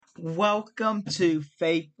Welcome to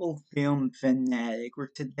Faithful Film Fanatic,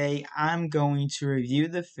 where today I'm going to review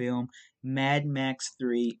the film Mad Max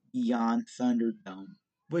 3 Beyond Thunderdome,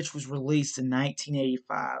 which was released in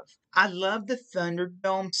 1985. I love the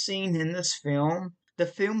Thunderdome scene in this film. The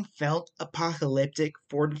film felt apocalyptic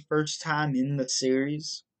for the first time in the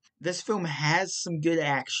series. This film has some good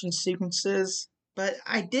action sequences, but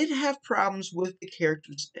I did have problems with the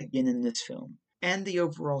characters again in this film and the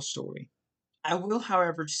overall story. I will,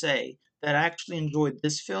 however, say that I actually enjoyed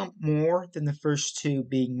this film more than the first two,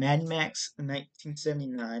 being Mad Max in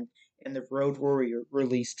 1979 and The Road Warrior,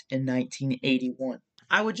 released in 1981.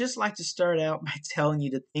 I would just like to start out by telling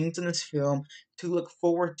you the things in this film to look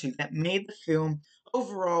forward to that made the film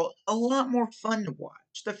overall a lot more fun to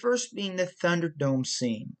watch. The first being the Thunderdome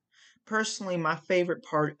scene. Personally, my favorite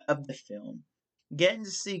part of the film. Getting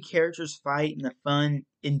to see characters fight in a fun,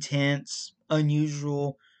 intense,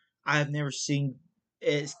 unusual, I've never seen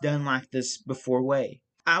it's done like this before way.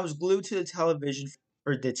 I was glued to the television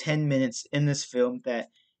for the 10 minutes in this film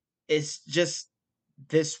that it's just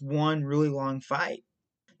this one really long fight.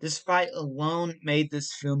 This fight alone made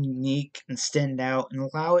this film unique and stand out and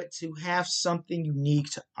allow it to have something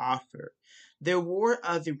unique to offer. There were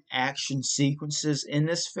other action sequences in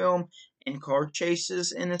this film and car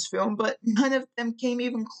chases in this film, but none of them came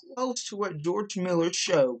even close to what George Miller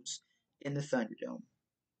shows in the Thunderdome.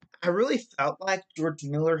 I really felt like George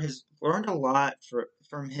Miller has learned a lot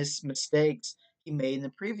from his mistakes he made in the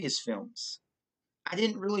previous films. I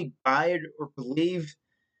didn't really buy it or believe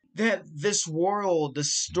that this world, the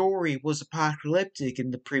story, was apocalyptic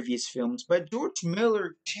in the previous films, but George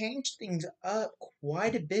Miller changed things up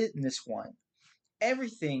quite a bit in this one.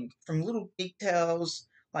 Everything from little details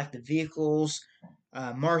like the vehicles,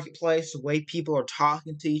 marketplace, the way people are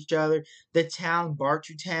talking to each other, the town,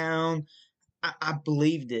 Bartertown, I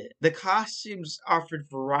believed it. The costumes offered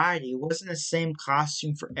variety. It wasn't the same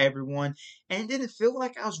costume for everyone, and it didn't feel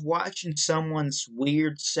like I was watching someone's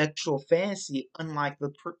weird sexual fantasy, unlike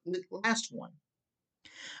the last one.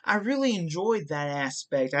 I really enjoyed that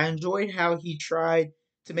aspect. I enjoyed how he tried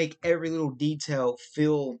to make every little detail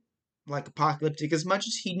feel like apocalyptic as much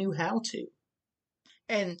as he knew how to.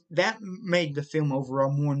 And that made the film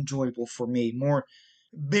overall more enjoyable for me, more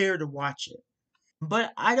better to watch it.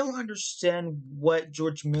 But I don't understand what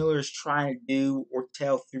George Miller is trying to do or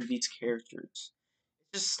tell through these characters.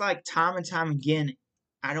 Just like time and time again,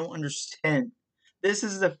 I don't understand. This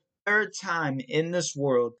is the third time in this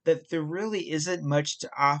world that there really isn't much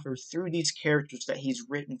to offer through these characters that he's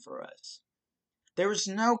written for us. There is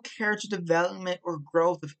no character development or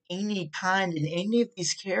growth of any kind in any of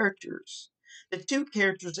these characters. The two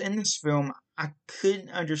characters in this film I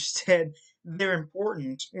couldn't understand their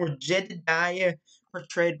importance were Jedediah,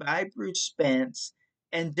 portrayed by Bruce Spence,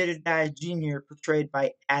 and Jedediah Jr., portrayed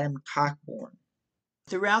by Adam Cockburn.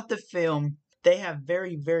 Throughout the film, they have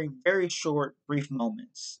very, very, very short, brief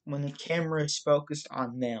moments when the camera is focused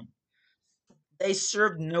on them. They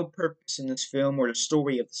served no purpose in this film or the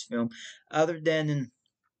story of this film other than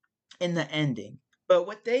in the ending. But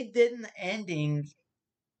what they did in the ending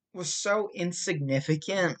was so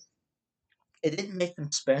insignificant. It didn't make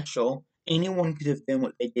them special. Anyone could have done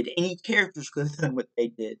what they did. Any characters could have done what they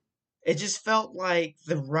did. It just felt like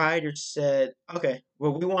the writer said, "Okay,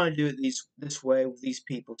 well, we want to do it this way with these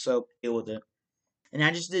people, so deal with it." And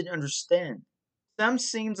I just didn't understand. Some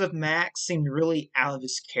scenes of Max seemed really out of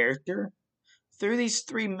his character. Through these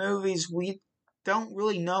three movies, we don't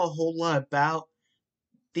really know a whole lot about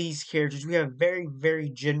these characters. We have very, very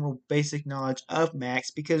general basic knowledge of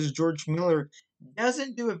Max because George Miller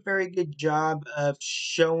doesn't do a very good job of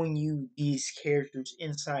showing you these characters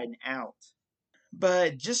inside and out.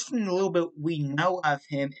 But just from the little bit we know of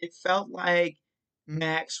him, it felt like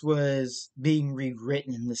Max was being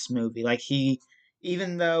rewritten in this movie. Like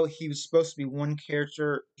even though he was supposed to be one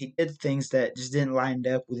character, he did things that just didn't line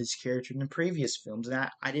up with his character in the previous films, and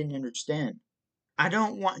I didn't understand. I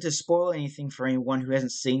don't want to spoil anything for anyone who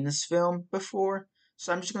hasn't seen this film before,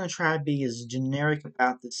 so I'm just going to try to be as generic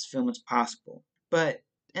about this film as possible. But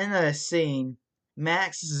in a scene,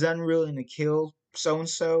 Max is unwilling to kill so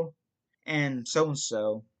and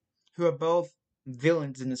so, who are both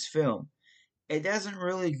villains in this film. It doesn't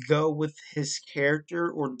really go with his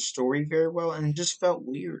character or the story very well, and it just felt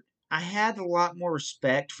weird. I had a lot more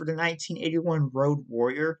respect for the 1981 Road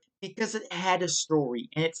Warrior because it had a story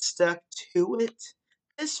and it stuck to it.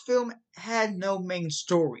 This film had no main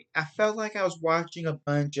story. I felt like I was watching a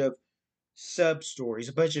bunch of sub stories,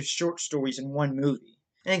 a bunch of short stories in one movie.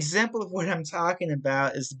 An example of what I'm talking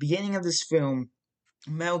about is the beginning of this film.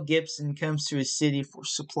 Mel Gibson comes to a city for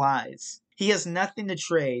supplies. He has nothing to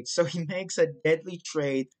trade, so he makes a deadly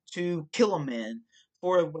trade to kill a man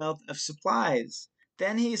for a wealth of supplies.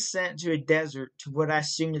 Then he is sent to a desert to what I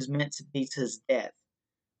assume is meant to be to his death.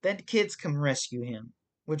 Then kids come rescue him,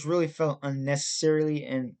 which really felt unnecessarily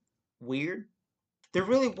and weird. There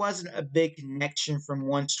really wasn't a big connection from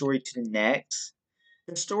one story to the next.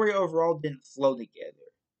 The story overall didn't flow together.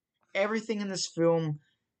 Everything in this film,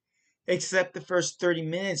 except the first 30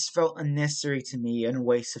 minutes, felt unnecessary to me and a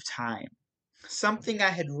waste of time. Something I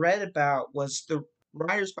had read about was the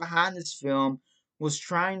writers behind this film was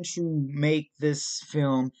trying to make this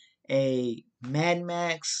film a Mad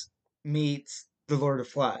Max meets The Lord of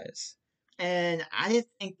Flies. And I didn't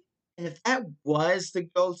think, and if that was the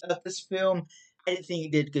goal of this film, I didn't think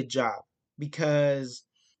it did a good job because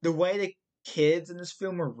the way the kids in this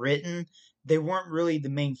film were written, they weren't really the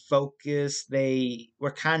main focus. They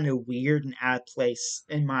were kind of weird and out of place,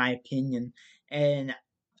 in my opinion. And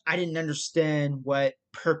I didn't understand what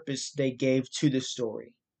purpose they gave to the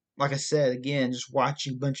story. Like I said, again, just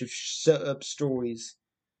watching a bunch of set up stories.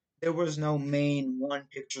 There was no main one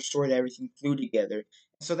picture story that everything flew together.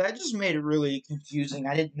 So that just made it really confusing.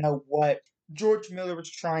 I didn't know what George Miller was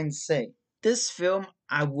trying to say. This film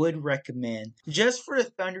I would recommend just for the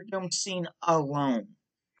Thunderdome scene alone.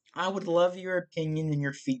 I would love your opinion and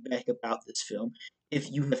your feedback about this film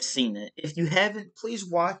if you have seen it. If you haven't, please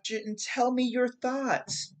watch it and tell me your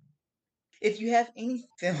thoughts. If you have any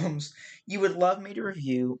films you would love me to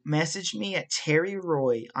review, message me at Terry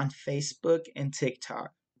Roy on Facebook and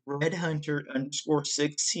TikTok,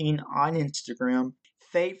 RedHunter_16 on Instagram,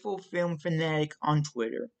 Faithful Film Fanatic on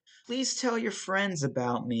Twitter. Please tell your friends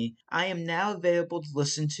about me. I am now available to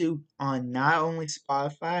listen to on not only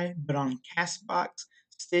Spotify, but on Castbox,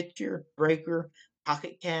 Stitcher, Breaker,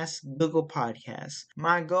 Pocket Cast, Google Podcasts.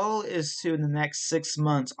 My goal is to, in the next 6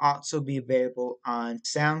 months, also be available on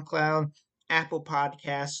SoundCloud, Apple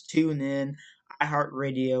Podcasts, TuneIn,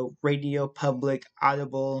 iHeartRadio, Radio Public,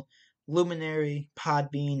 Audible, Luminary,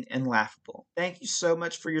 Podbean, and Laughable. Thank you so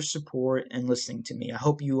much for your support and listening to me. I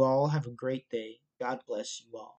hope you all have a great day. God bless you all.